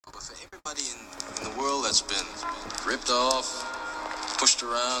But for everybody in the world that's been ripped off, pushed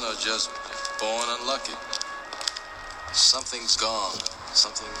around, or just born unlucky, something's gone.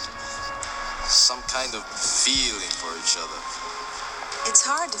 Some kind of feeling for each other. It's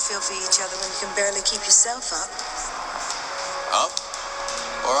hard to feel for each other when you can barely keep yourself up. Up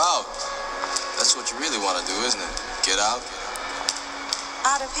or out? That's what you really want to do, isn't it? Get out.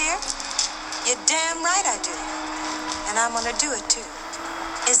 Out of here? You're damn right I do. And I'm gonna do it too.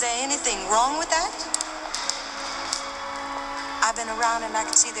 Is there anything wrong with that? I've been around and I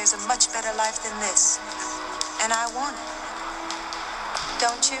can see there's a much better life than this. And I want it.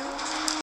 Don't you?